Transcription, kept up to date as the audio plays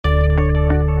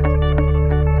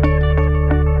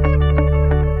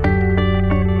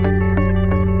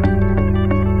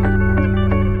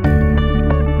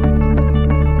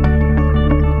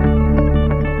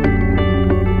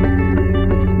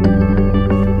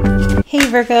Hey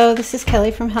Virgo, this is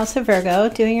Kelly from House of Virgo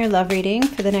doing your love reading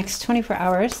for the next 24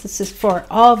 hours. This is for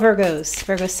all Virgos,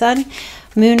 Virgo Sun,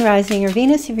 Moon, Rising, or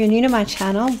Venus. If you're new to my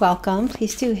channel, welcome.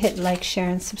 Please do hit like, share,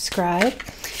 and subscribe.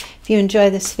 If you enjoy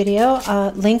this video,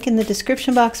 link in the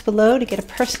description box below to get a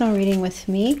personal reading with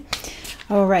me.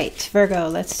 All right, Virgo,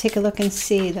 let's take a look and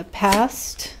see the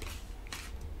past.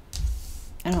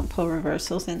 I don't pull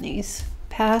reversals in these.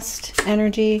 Past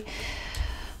energy.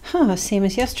 Same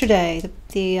as yesterday,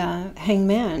 the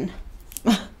Hangman.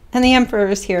 And the Emperor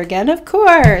is here again, of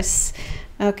course.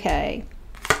 Okay.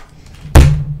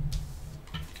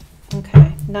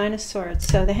 Okay, Nine of Swords.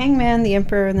 So the Hangman, the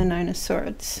Emperor, and the Nine of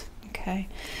Swords. Okay.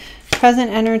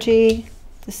 Present energy,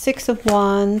 the Six of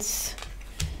Wands,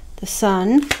 the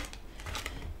Sun,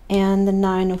 and the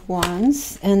Nine of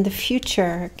Wands. And the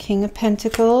future, King of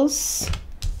Pentacles,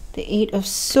 the Eight of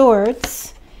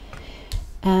Swords,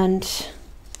 and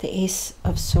the Ace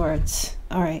of Swords.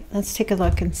 All right, let's take a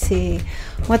look and see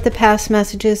what the past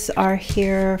messages are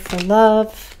here for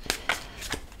love.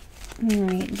 All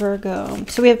right, Virgo.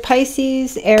 So we have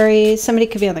Pisces, Aries. Somebody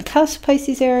could be on the cusp,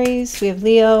 Pisces, Aries. We have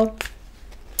Leo,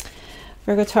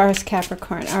 Virgo, Taurus,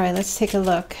 Capricorn. All right, let's take a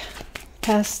look.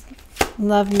 Past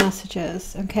love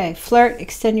messages. Okay, flirt,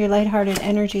 extend your lighthearted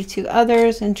energy to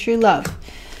others, and true love.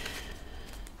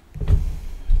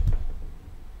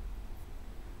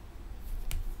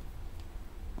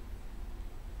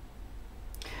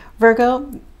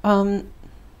 Virgo,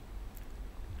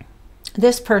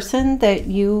 this person that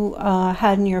you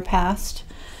had in your past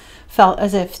felt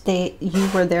as if you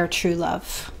were their true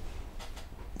love.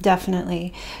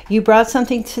 Definitely. You brought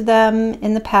something to them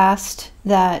in the past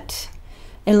that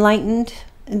enlightened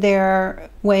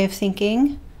their way of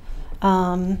thinking.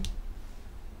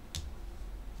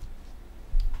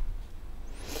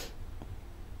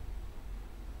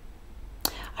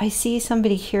 I see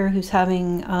somebody here who's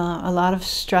having a lot of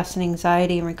stress and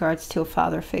anxiety in regards to a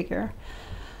father figure.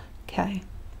 Okay.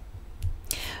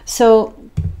 So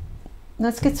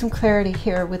let's get some clarity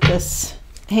here with this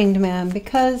Hanged Man,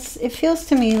 because it feels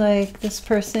to me like this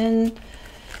person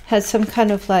has some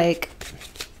kind of like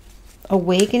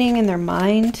awakening in their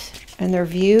mind and their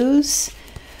views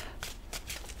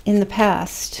in the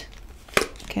past.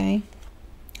 Okay.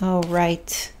 Oh,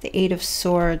 right. The Eight of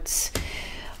Swords.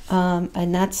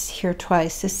 And that's here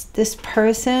twice. This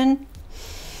person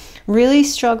really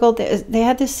struggled. They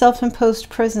had this self-imposed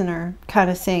prisoner kind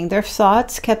of thing. Their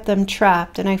thoughts kept them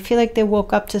trapped, and I feel like they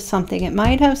woke up to something. It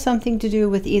might have something to do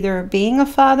with either being a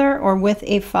father or with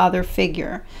a father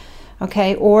figure,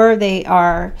 okay? Or they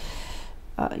are,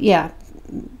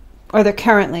 or they're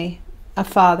currently a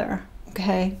father,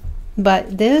 okay?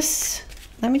 But this,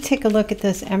 let me take a look at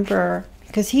this Emperor,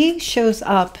 because he shows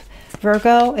up.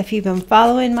 Virgo, if you've been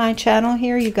following my channel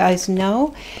here, you guys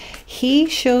know he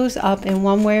shows up in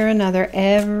one way or another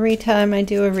every time I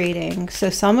do a reading.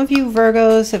 So some of you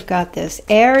Virgos have got this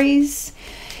Aries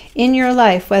in your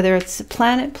life, whether it's a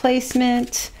planet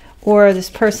placement or this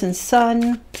person's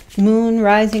sun, moon,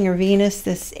 rising, or Venus.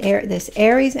 This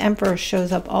Aries Emperor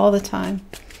shows up all the time.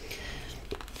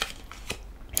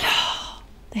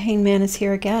 The Hanged Man is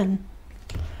here again.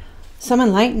 Some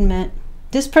enlightenment.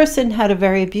 This person had a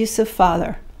very abusive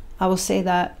father, I will say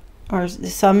that, or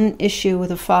some issue with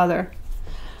a father.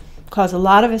 Caused a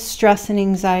lot of stress and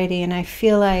anxiety, and I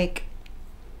feel like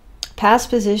past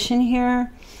position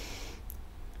here,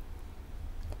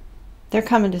 they're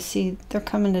coming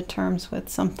to terms with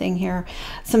something here.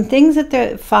 Some things that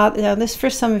their father, now this for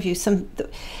some of you,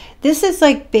 this is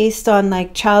like based on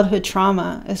like childhood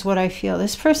trauma is what I feel.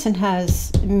 This person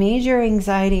has major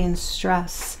anxiety and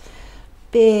stress.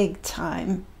 Big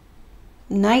time.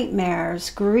 Nightmares,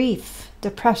 grief,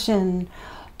 depression,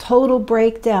 total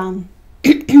breakdown.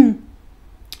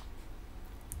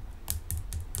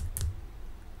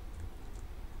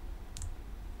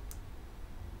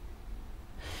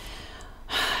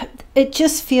 It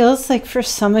just feels like for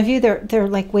some of you they're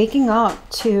like waking up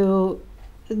to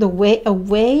the way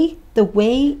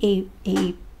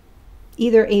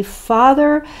either a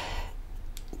father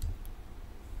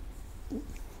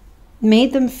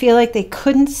made them feel like they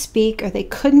couldn't speak or they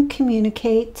couldn't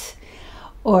communicate,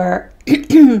 or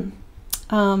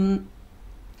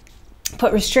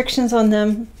put restrictions on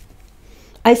them,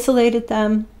 isolated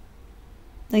them.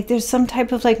 Like there's some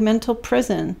type of like mental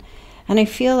prison. And I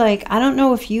feel like, I don't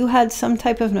know if you had some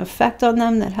type of an effect on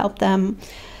them that helped them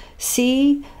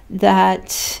see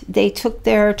that they took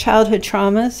their childhood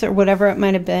traumas or whatever it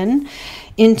might have been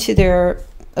into their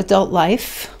adult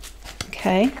life.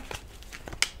 Okay.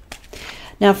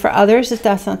 Now, for others, if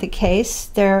that's not the case,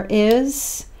 there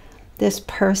is this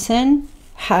person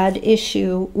had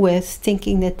issue with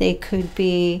thinking that they could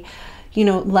be, you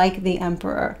know, like the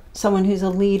emperor, someone who's a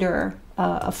leader,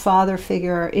 a father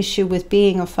figure, or issue with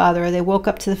being a father. Or they woke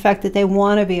up to the fact that they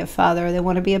want to be a father, or they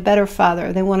want to be a better father,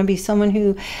 or they want to be someone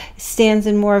who stands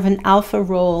in more of an alpha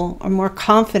role or more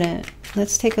confident.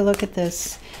 Let's take a look at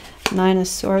this Nine of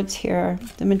Swords here.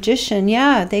 The Magician,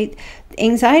 yeah,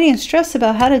 anxiety and stress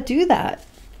about how to do that.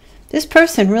 This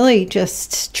person really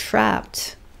just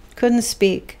trapped, couldn't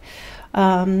speak.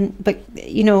 But,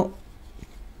 you know,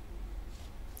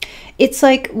 it's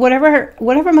like whatever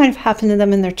might have happened to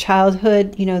them in their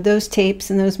childhood, you know, those tapes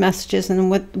and those messages and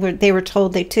what they were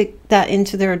told, they took that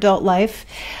into their adult life.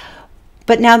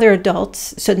 But now they're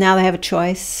adults, so now they have a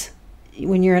choice.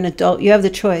 When you're an adult, you have the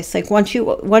choice. Like once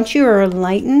you are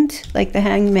enlightened, like the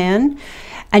Hanged Man,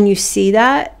 and you see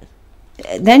that,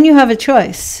 then you have a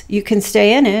choice. You can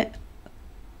stay in it,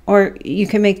 or you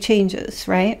can make changes,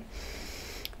 right?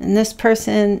 And this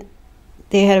person,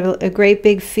 they had a great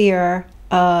big fear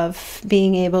of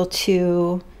being able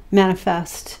to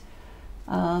manifest,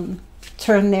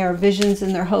 turn their visions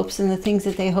and their hopes and the things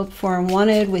that they hoped for and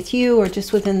wanted with you or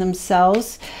just within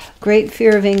themselves. Great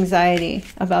fear of anxiety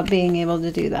about being able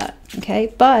to do that,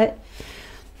 okay? But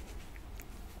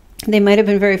they might have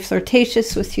been very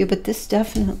flirtatious with you, but this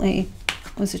definitely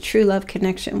was a true love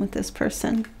connection with this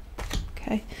person,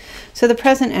 okay? So the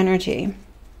present energy.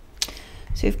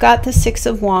 So you've got the Six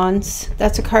of Wands.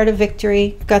 That's a card of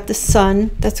victory. You've got the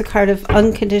Sun. That's a card of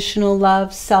unconditional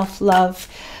love, self-love,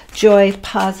 joy,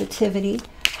 positivity,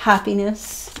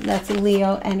 happiness. That's a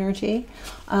Leo energy.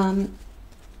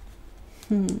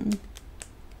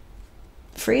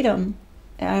 Freedom.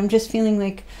 I'm just feeling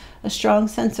like a strong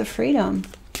sense of freedom.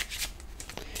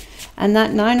 And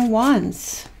that Nine of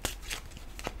Wands.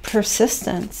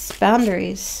 Persistence,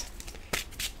 boundaries.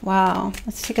 Wow.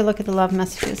 Let's take a look at the love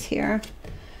messages here.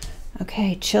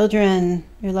 Okay, children.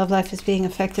 Your love life is being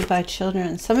affected by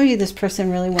children. Some of you, this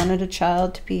person really wanted a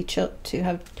child to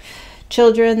have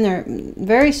children. They're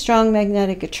very strong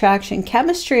magnetic attraction.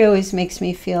 Chemistry always makes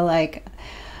me feel like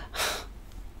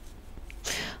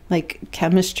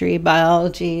chemistry,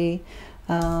 biology.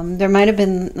 There might have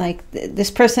been like this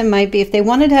person might be, if they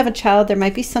wanted to have a child, there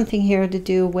might be something here to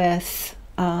do with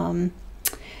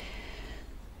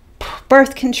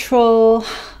birth control,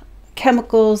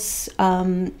 chemicals,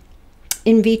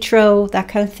 in vitro, that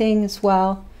kind of thing as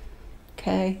well.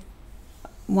 Okay,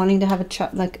 wanting to have a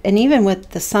child, like, and even with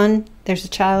the Sun, there's a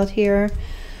child here.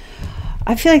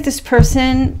 I feel like this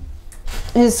person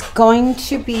is going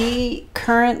to be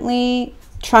currently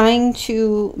trying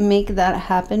to make that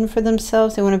happen for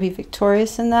themselves. They want to be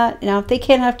victorious in that. Now, if they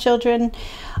can't have children,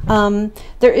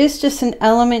 there is just an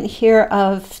element here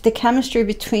of the chemistry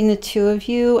between the two of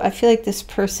you. I feel like this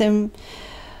person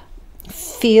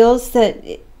feels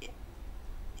that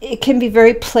it can be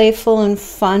very playful and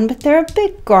fun, but they're a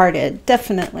bit guarded,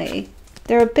 definitely.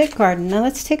 They're a bit guarded. Now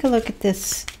let's take a look at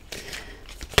this.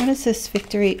 What is this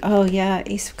victory? Oh yeah,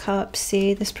 Ace of Cups.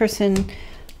 See, this person,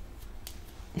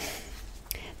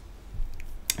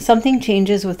 something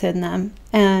changes within them,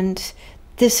 and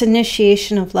this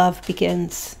initiation of love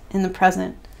begins in the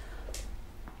present.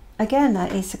 Again,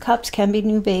 that Ace of Cups can be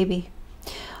new baby.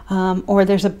 Or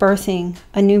there's a birthing,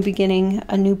 a new beginning,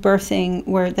 a new birthing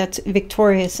where that's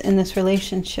victorious in this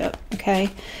relationship, okay?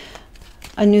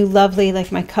 A new lovely,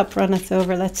 like my cup runneth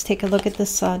over. Let's take a look at the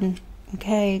Sun,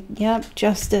 okay? Yep,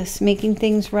 justice, making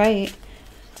things right,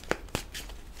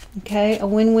 okay? A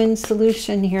win-win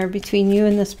solution here between you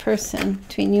and this person,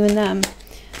 between you and them.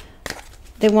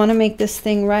 They want to make this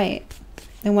thing right.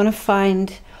 They want to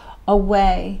find a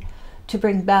way to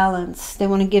bring balance. They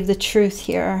want to give the truth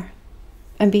here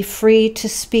and be free to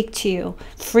speak to you,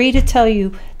 free to tell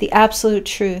you the absolute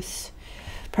truth,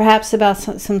 perhaps about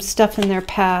some stuff in their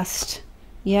past.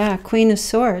 Yeah, Queen of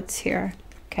Swords here,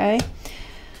 okay?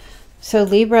 So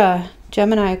Libra,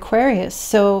 Gemini, Aquarius.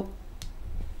 So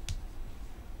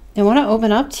they want to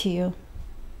open up to you.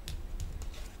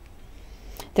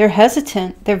 They're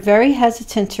hesitant. They're very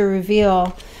hesitant to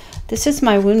reveal. This is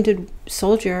my Wounded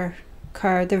Soldier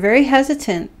card. They're very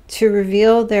hesitant to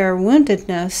reveal their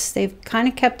woundedness. They've kind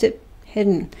of kept it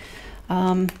hidden.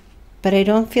 But I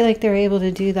don't feel like they're able to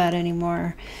do that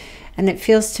anymore. And it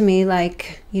feels to me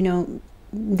like, you know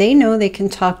they can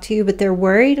talk to you, but they're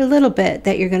worried a little bit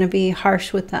that you're going to be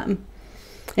harsh with them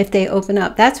if they open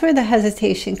up. That's where the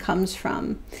hesitation comes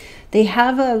from. They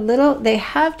have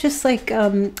just like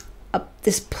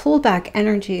this pullback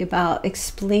energy about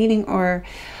explaining or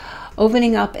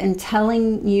opening up and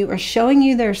telling you or showing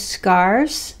you their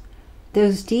scars,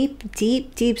 those deep,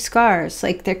 deep, deep scars.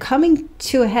 Like they're coming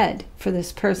to a head for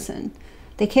this person.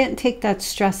 They can't take that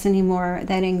stress anymore,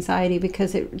 that anxiety,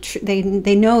 because they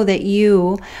know that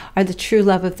you are the true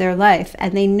love of their life,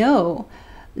 and they know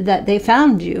that they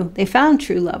found you. They found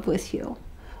true love with you.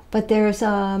 But there's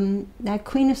that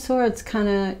Queen of Swords kind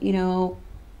of, you know,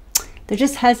 they're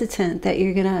just hesitant that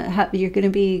you're gonna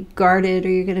be guarded, or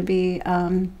you're gonna be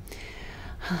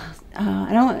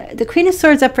the Queen of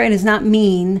Swords upright is not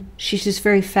mean. She's just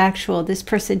very factual. This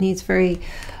person needs they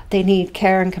need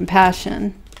care and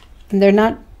compassion. And they're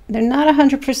not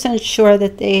 100% sure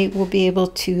that they will be able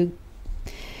to.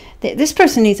 This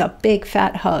person needs a big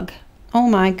fat hug. Oh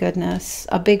my goodness,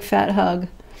 a big fat hug.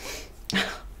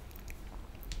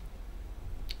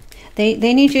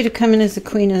 They need you to come in as the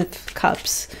Queen of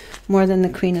Cups more than the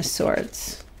Queen of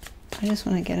Swords. I just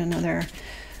want to get another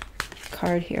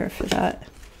card here for that.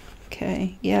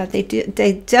 Okay, yeah,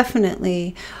 they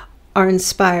definitely are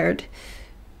inspired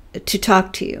to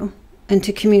talk to you and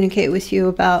to communicate with you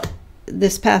about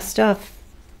this past stuff,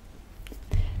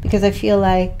 because I feel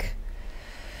like,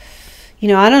 you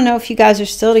know, I don't know if you guys are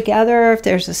still together or if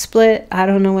there's a split. I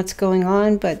don't know what's going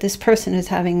on, but this person is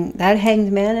having that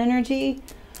Hanged Man energy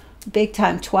big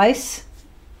time twice.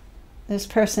 This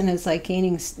person is like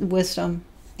gaining wisdom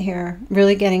here,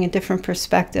 really getting a different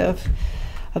perspective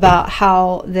about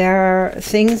how their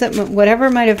things, that whatever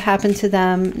might have happened to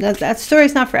them, that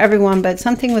story's not for everyone, but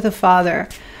something with a father.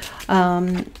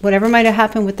 Whatever might have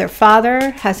happened with their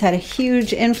father has had a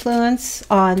huge influence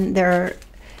on their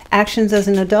actions as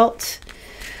an adult.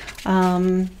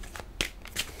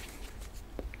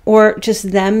 Or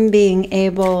just them being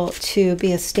able to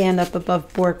be a stand-up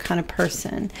above board kind of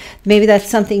person. Maybe that's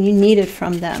something you needed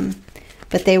from them,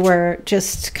 but they were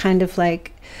just kind of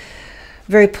like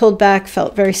very pulled back,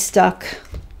 felt very stuck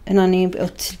and unable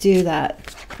to do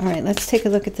that. All right, let's take a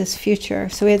look at this future.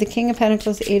 So we have the King of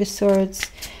Pentacles, the Eight of Swords,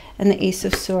 and the Ace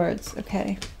of Swords.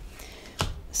 Okay,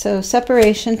 so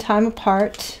separation, time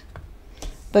apart,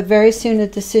 but very soon a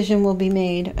decision will be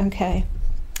made. Okay,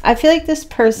 I feel like this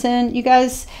person, you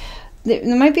guys,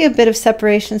 there might be a bit of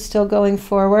separation still going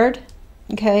forward,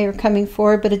 okay, or coming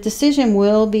forward, but a decision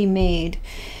will be made.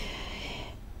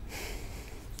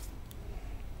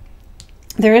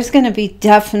 There is going to be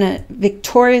definite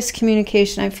victorious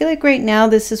communication. I feel like right now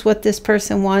this is what this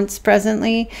person wants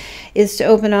presently, is to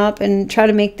open up and try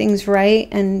to make things right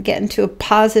and get into a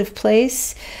positive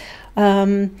place.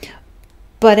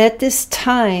 But at this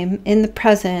time, in the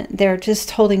present, they're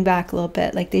just holding back a little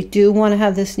bit. Like they do want to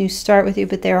have this new start with you,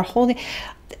 but they're holding...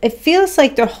 It feels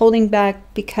like they're holding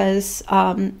back because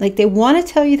like they want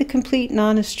to tell you the complete and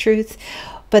honest truth,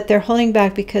 but they're holding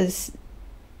back because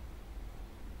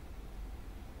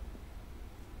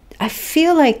I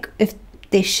feel like if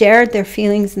they shared their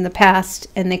feelings in the past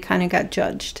and they kind of got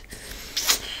judged,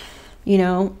 you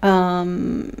know,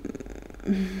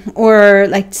 or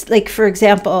like for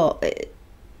example,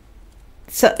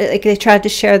 so like they tried to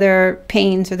share their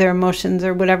pains or their emotions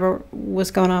or whatever was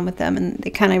going on with them, and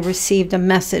they kind of received a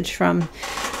message from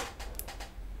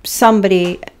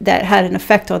somebody that had an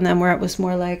effect on them where it was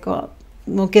more like, well,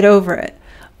 we'll get over it,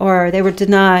 or they were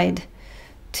denied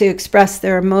to express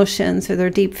their emotions or their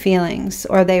deep feelings,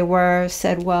 or they were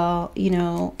said, well, you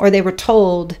know, or they were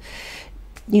told,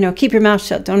 you know, keep your mouth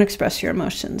shut, don't express your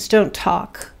emotions, don't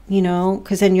talk, you know,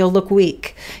 because then you'll look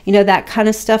weak, you know, that kind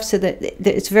of stuff. So that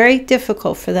it's very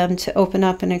difficult for them to open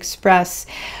up and express.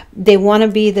 They want to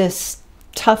be this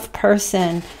tough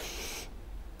person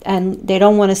and they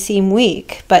don't want to seem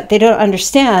weak, but they don't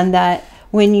understand that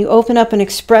when you open up and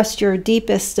express your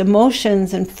deepest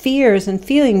emotions and fears and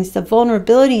feelings, the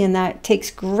vulnerability in that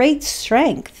takes great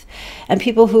strength. And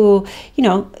people who, you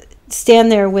know,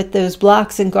 stand there with those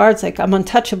blocks and guards, like I'm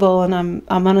untouchable and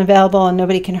I'm unavailable and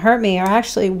nobody can hurt me, are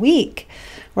actually weak,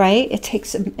 right? It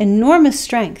takes enormous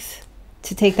strength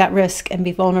to take that risk and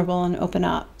be vulnerable and open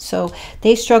up. So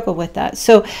they struggle with that.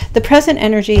 So the present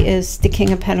energy is the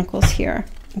King of Pentacles here,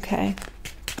 okay?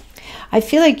 I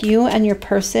feel like you and your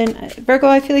person, Virgo,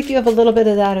 I feel like you have a little bit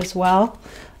of that as well.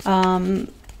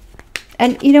 And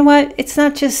you know what? It's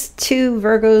not just to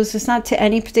Virgos. It's not to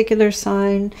any particular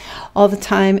sign all the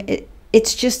time.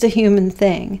 It's just a human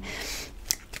thing.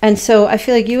 And so I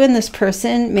feel like you and this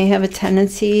person may have a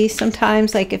tendency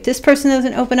sometimes, like if this person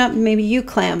doesn't open up, maybe you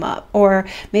clam up. Or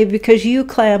maybe because you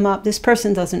clam up, this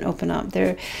person doesn't open up.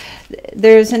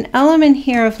 There's an element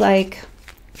here of like,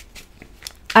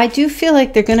 I do feel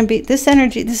like they're going to be, this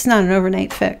energy, this is not an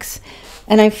overnight fix.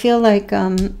 And I feel like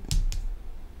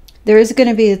there is going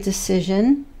to be a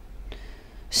decision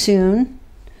soon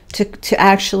to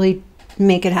actually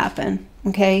make it happen,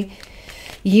 okay?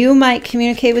 You might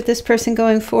communicate with this person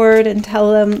going forward and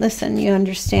tell them, listen, you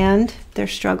understand their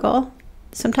struggle.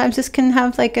 sometimes this can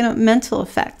have like a mental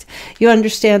effect. You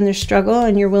understand their struggle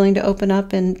and you're willing to open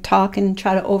up and talk and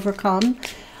try to overcome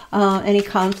any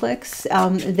conflicts.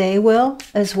 They will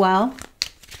as well.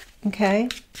 Okay,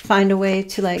 find a way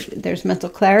to, like, there's mental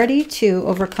clarity to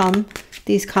overcome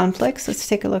these conflicts. Let's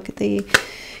take a look at the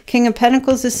King of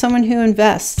Pentacles. Is someone who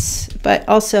invests, but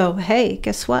also, hey,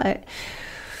 guess what?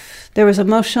 There was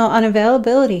emotional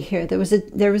unavailability here. There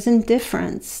was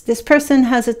indifference. This person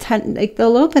has like,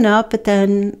 they'll open up, but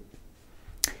then,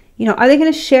 you know, are they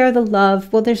going to share the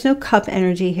love? Well, there's no cup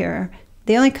energy here.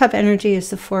 The only cup energy is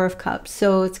the Four of Cups.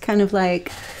 So it's kind of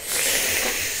like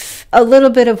a little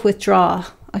bit of withdrawal.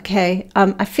 Okay.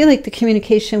 I feel like the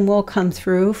communication will come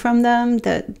through from them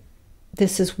that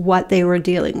this is what they were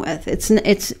dealing with.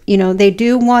 It's, you know, they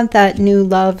do want that new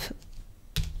love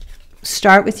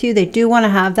start with you. They do want to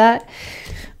have that,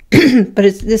 but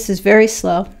this is very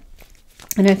slow.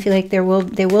 And I feel like they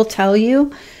will tell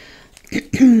you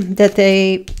that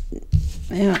they,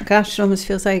 you know, gosh, it almost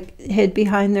feels like hid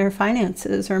behind their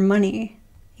finances or money,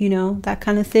 you know, that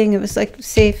kind of thing. It was like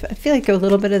safe. I feel like a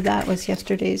little bit of that was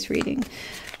yesterday's reading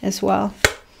as well.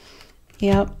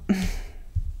 Yep.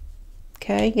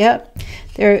 Okay. Yep.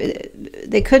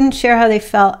 They couldn't share how they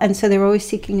felt, and so they were always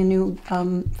seeking a new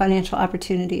financial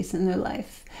opportunities in their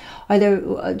life. Or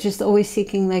they're just always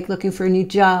seeking, like, looking for a new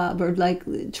job, or like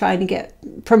trying to get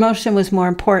promotion was more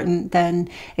important than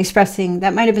expressing.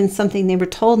 That might have been something they were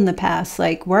told in the past,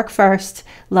 like work first,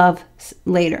 love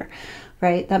later.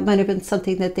 Right? That might have been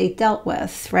something that they dealt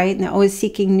with, right? And they're always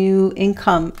seeking new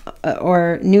income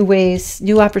or new ways,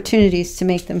 new opportunities to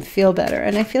make them feel better.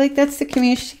 And I feel like that's the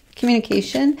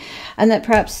communication, and that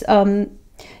perhaps,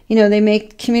 you know, they may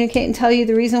communicate and tell you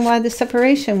the reason why the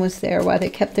separation was there, why they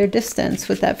kept their distance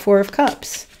with that Four of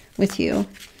Cups with you,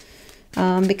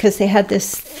 because they had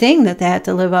this thing that they had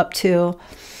to live up to,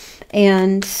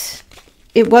 and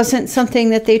it wasn't something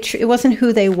that it wasn't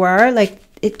who they were. Like,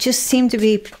 it just seemed to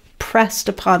be pressed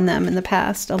upon them in the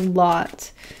past a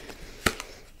lot.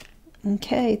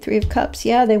 Okay, Three of Cups.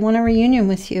 Yeah, they want a reunion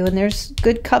with you, and there's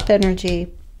good cup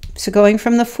energy. So going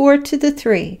from the 4 to the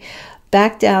 3,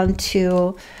 back down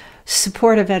to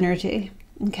supportive energy.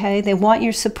 Okay, they want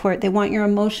your support. They want your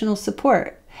emotional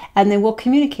support, and they will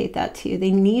communicate that to you. They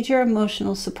need your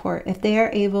emotional support. If they are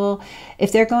able,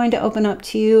 if they're going to open up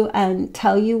to you and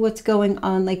tell you what's going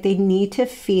on, like, they need to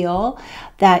feel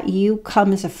that you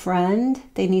come as a friend.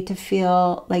 They need to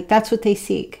feel like that's what they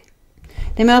seek.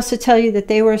 They may also tell you that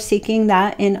they were seeking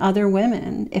that in other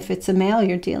women, if it's a male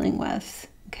you're dealing with.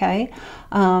 Okay.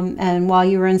 And while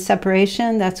you were in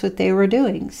separation, that's what they were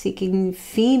doing, seeking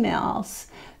females,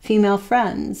 female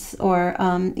friends, or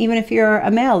even if you're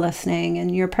a male listening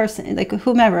and you're a person, like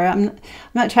whomever. I'm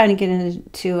not trying to get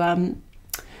into,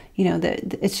 you know,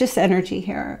 it's just energy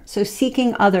here. So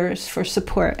seeking others for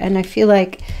support. And I feel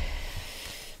like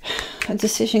a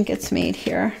decision gets made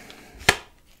here.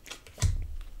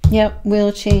 Yep, wheel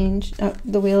of change,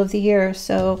 the wheel of the year.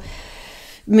 So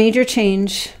major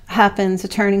change happens, a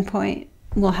turning point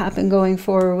will happen going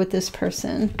forward with this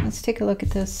person. Let's take a look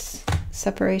at this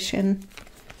separation.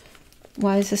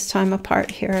 Why is this time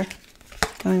apart here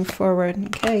going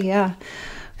forward? Okay, yeah.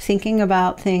 Thinking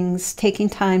about things, taking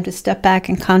time to step back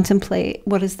and contemplate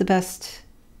what is the best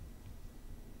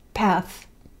path.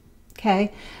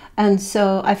 Okay. And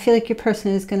so I feel like your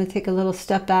person is going to take a little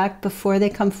step back before they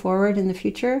come forward in the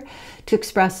future to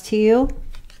express to you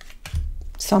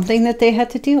something that they had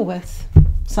to deal with.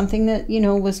 Something that, you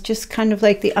know, was just kind of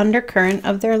like the undercurrent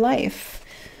of their life.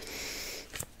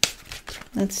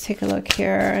 Let's take a look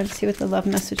here and see what the love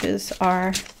messages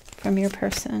are from your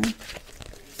person.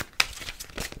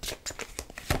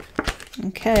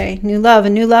 Okay, new love. A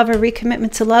new love or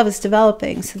recommitment to love is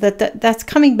developing. So that's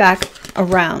coming back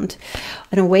around.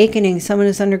 An awakening. Someone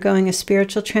is undergoing a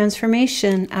spiritual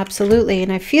transformation. Absolutely.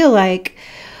 And I feel like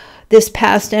this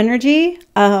past energy,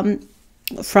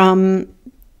 from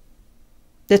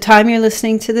the time you're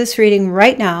listening to this reading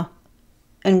right now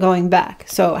and going back.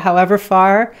 So however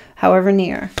far, however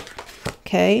near.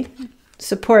 Okay.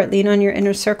 Support. Lean on your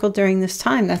inner circle during this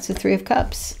time. That's the Three of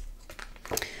Cups.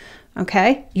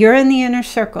 Okay. You're in the inner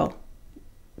circle,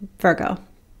 Virgo.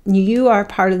 You are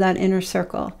part of that inner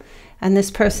circle. And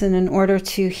this person, in order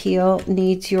to heal,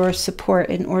 needs your support.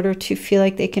 In order to feel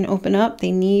like they can open up,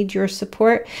 they need your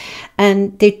support.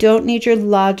 And they don't need your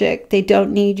logic. They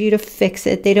don't need you to fix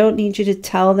it. They don't need you to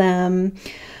tell them,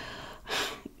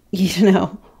 you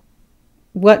know,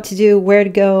 what to do, where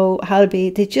to go, how to be.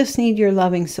 They just need your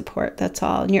loving support. That's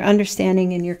all. And your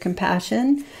understanding and your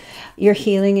compassion, your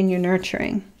healing and your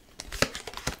nurturing.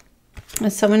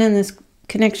 As someone in this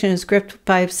connection is gripped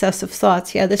by obsessive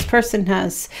thoughts. Yeah, this person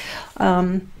has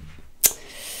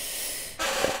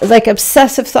like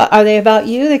obsessive thought. Are they about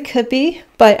you? They could be,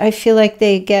 but I feel like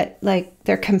they get like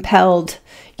they're compelled.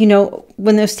 You know,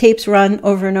 when those tapes run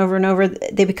over and over and over,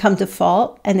 they become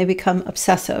default and they become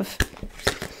obsessive.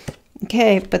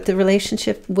 Okay, but the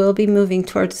relationship will be moving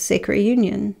towards sacred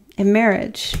union and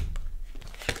marriage.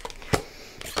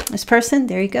 This person,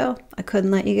 there you go. I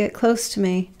couldn't let you get close to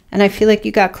me. And I feel like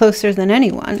you got closer than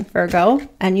anyone, Virgo,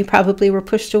 and you probably were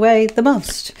pushed away the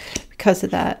most because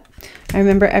of that. I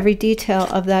remember every detail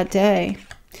of that day.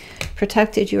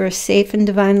 Protected, you are safe and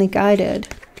divinely guided.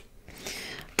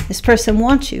 This person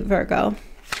wants you, Virgo.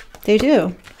 They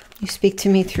do. You speak to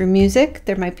me through music.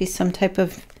 There might be some type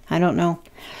of, I don't know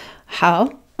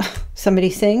how, somebody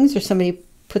sings or somebody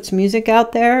puts music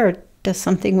out there or does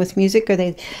something with music, or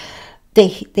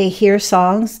they hear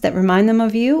songs that remind them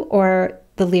of you, or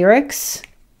the lyrics.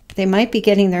 They might be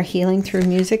getting their healing through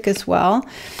music as well.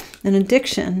 An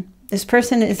addiction. This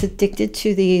person is addicted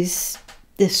to this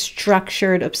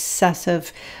structured,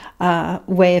 obsessive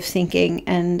way of thinking,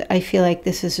 and I feel like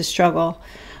this is a struggle.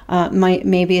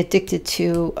 May be addicted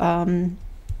to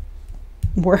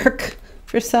work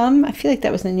for some. I feel like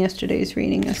that was in yesterday's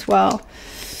reading as well.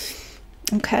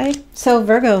 Okay, so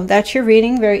Virgo, that's your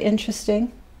reading. Very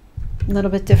interesting. A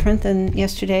little bit different than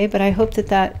yesterday, but I hope that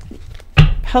that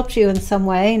helped you in some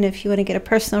way. And if you want to get a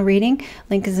personal reading,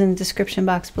 link is in the description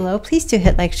box below. Please do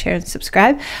hit like, share, and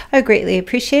subscribe. I greatly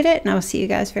appreciate it, and I will see you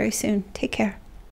guys very soon. Take care.